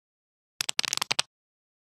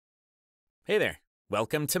Hey there,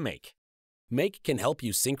 welcome to Make. Make can help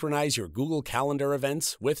you synchronize your Google Calendar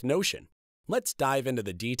events with Notion. Let's dive into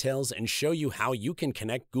the details and show you how you can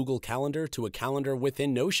connect Google Calendar to a calendar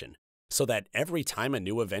within Notion, so that every time a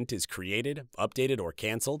new event is created, updated, or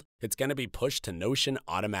canceled, it's going to be pushed to Notion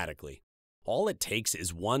automatically. All it takes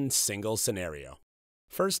is one single scenario.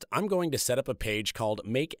 First, I'm going to set up a page called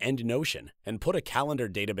Make and Notion and put a calendar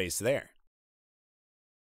database there.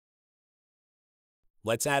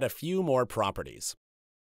 Let's add a few more properties.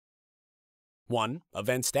 1.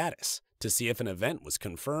 Event status, to see if an event was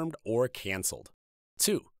confirmed or canceled.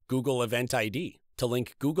 2. Google Event ID, to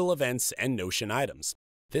link Google Events and Notion items.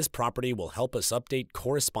 This property will help us update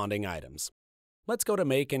corresponding items. Let's go to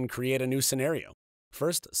Make and create a new scenario.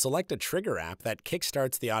 First, select a trigger app that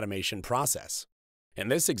kickstarts the automation process. In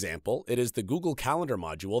this example, it is the Google Calendar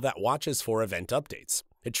module that watches for event updates.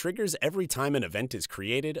 It triggers every time an event is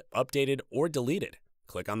created, updated, or deleted.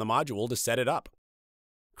 Click on the module to set it up.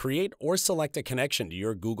 Create or select a connection to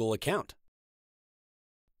your Google account.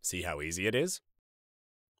 See how easy it is?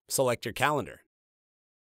 Select your calendar.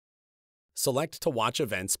 Select to watch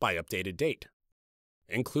events by updated date.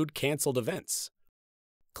 Include canceled events.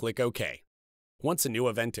 Click OK. Once a new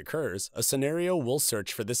event occurs, a scenario will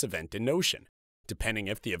search for this event in Notion. Depending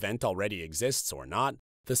if the event already exists or not,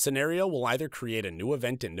 the scenario will either create a new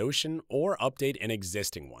event in Notion or update an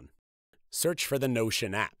existing one. Search for the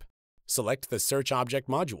Notion app. Select the Search Object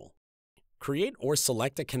module. Create or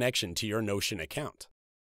select a connection to your Notion account.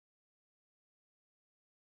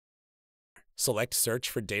 Select Search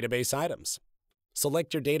for database items.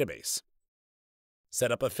 Select your database.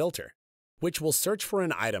 Set up a filter, which will search for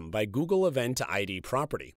an item by Google Event ID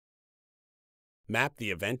property. Map the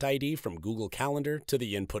event ID from Google Calendar to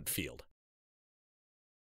the input field.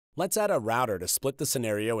 Let's add a router to split the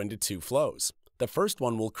scenario into two flows. The first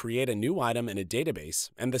one will create a new item in a database,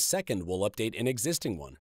 and the second will update an existing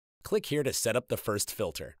one. Click here to set up the first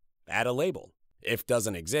filter. Add a label, if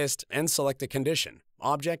doesn't exist, and select a condition,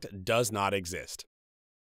 object does not exist.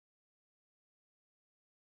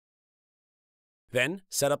 Then,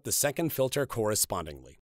 set up the second filter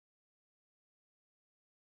correspondingly.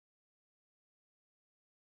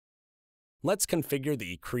 Let's configure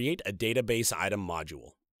the Create a Database Item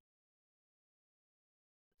module.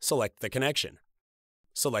 Select the connection.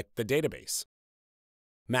 Select the database.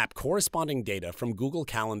 Map corresponding data from Google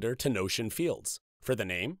Calendar to Notion fields. For the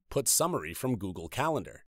name, put Summary from Google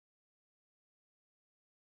Calendar.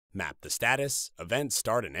 Map the status, event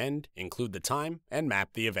start and end, include the time, and map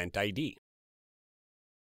the event ID.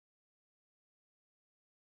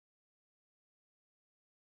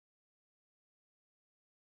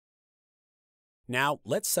 Now,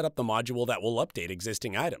 let's set up the module that will update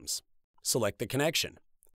existing items. Select the connection.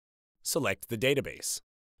 Select the database.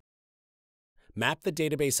 Map the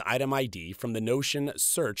database item ID from the Notion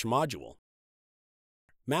Search module.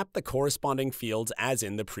 Map the corresponding fields as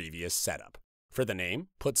in the previous setup. For the name,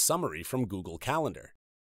 put Summary from Google Calendar.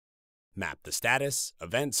 Map the status,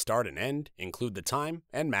 event start and end, include the time,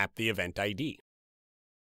 and map the event ID.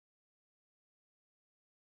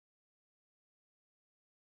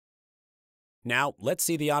 Now, let's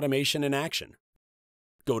see the automation in action.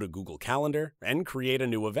 Go to Google Calendar and create a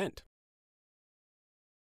new event.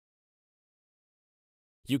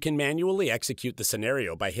 You can manually execute the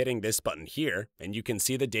scenario by hitting this button here, and you can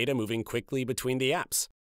see the data moving quickly between the apps.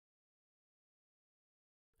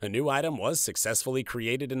 A new item was successfully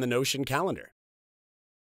created in the Notion calendar.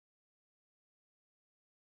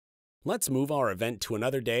 Let's move our event to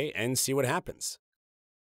another day and see what happens.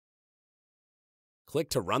 Click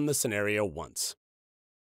to run the scenario once.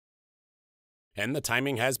 And the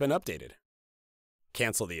timing has been updated.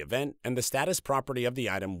 Cancel the event, and the status property of the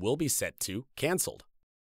item will be set to Canceled.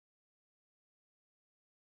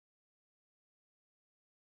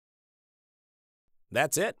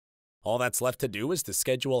 That's it. All that's left to do is to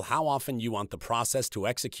schedule how often you want the process to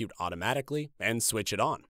execute automatically and switch it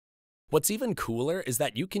on. What's even cooler is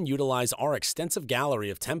that you can utilize our extensive gallery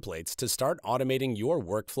of templates to start automating your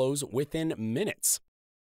workflows within minutes.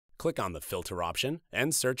 Click on the Filter option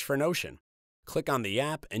and search for Notion. Click on the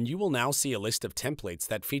app and you will now see a list of templates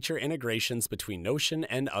that feature integrations between Notion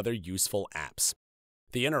and other useful apps.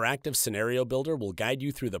 The interactive scenario builder will guide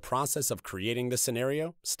you through the process of creating the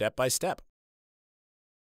scenario step by step.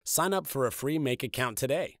 Sign up for a free Make account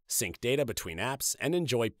today, sync data between apps, and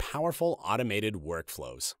enjoy powerful automated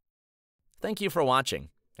workflows. Thank you for watching,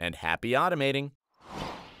 and happy automating!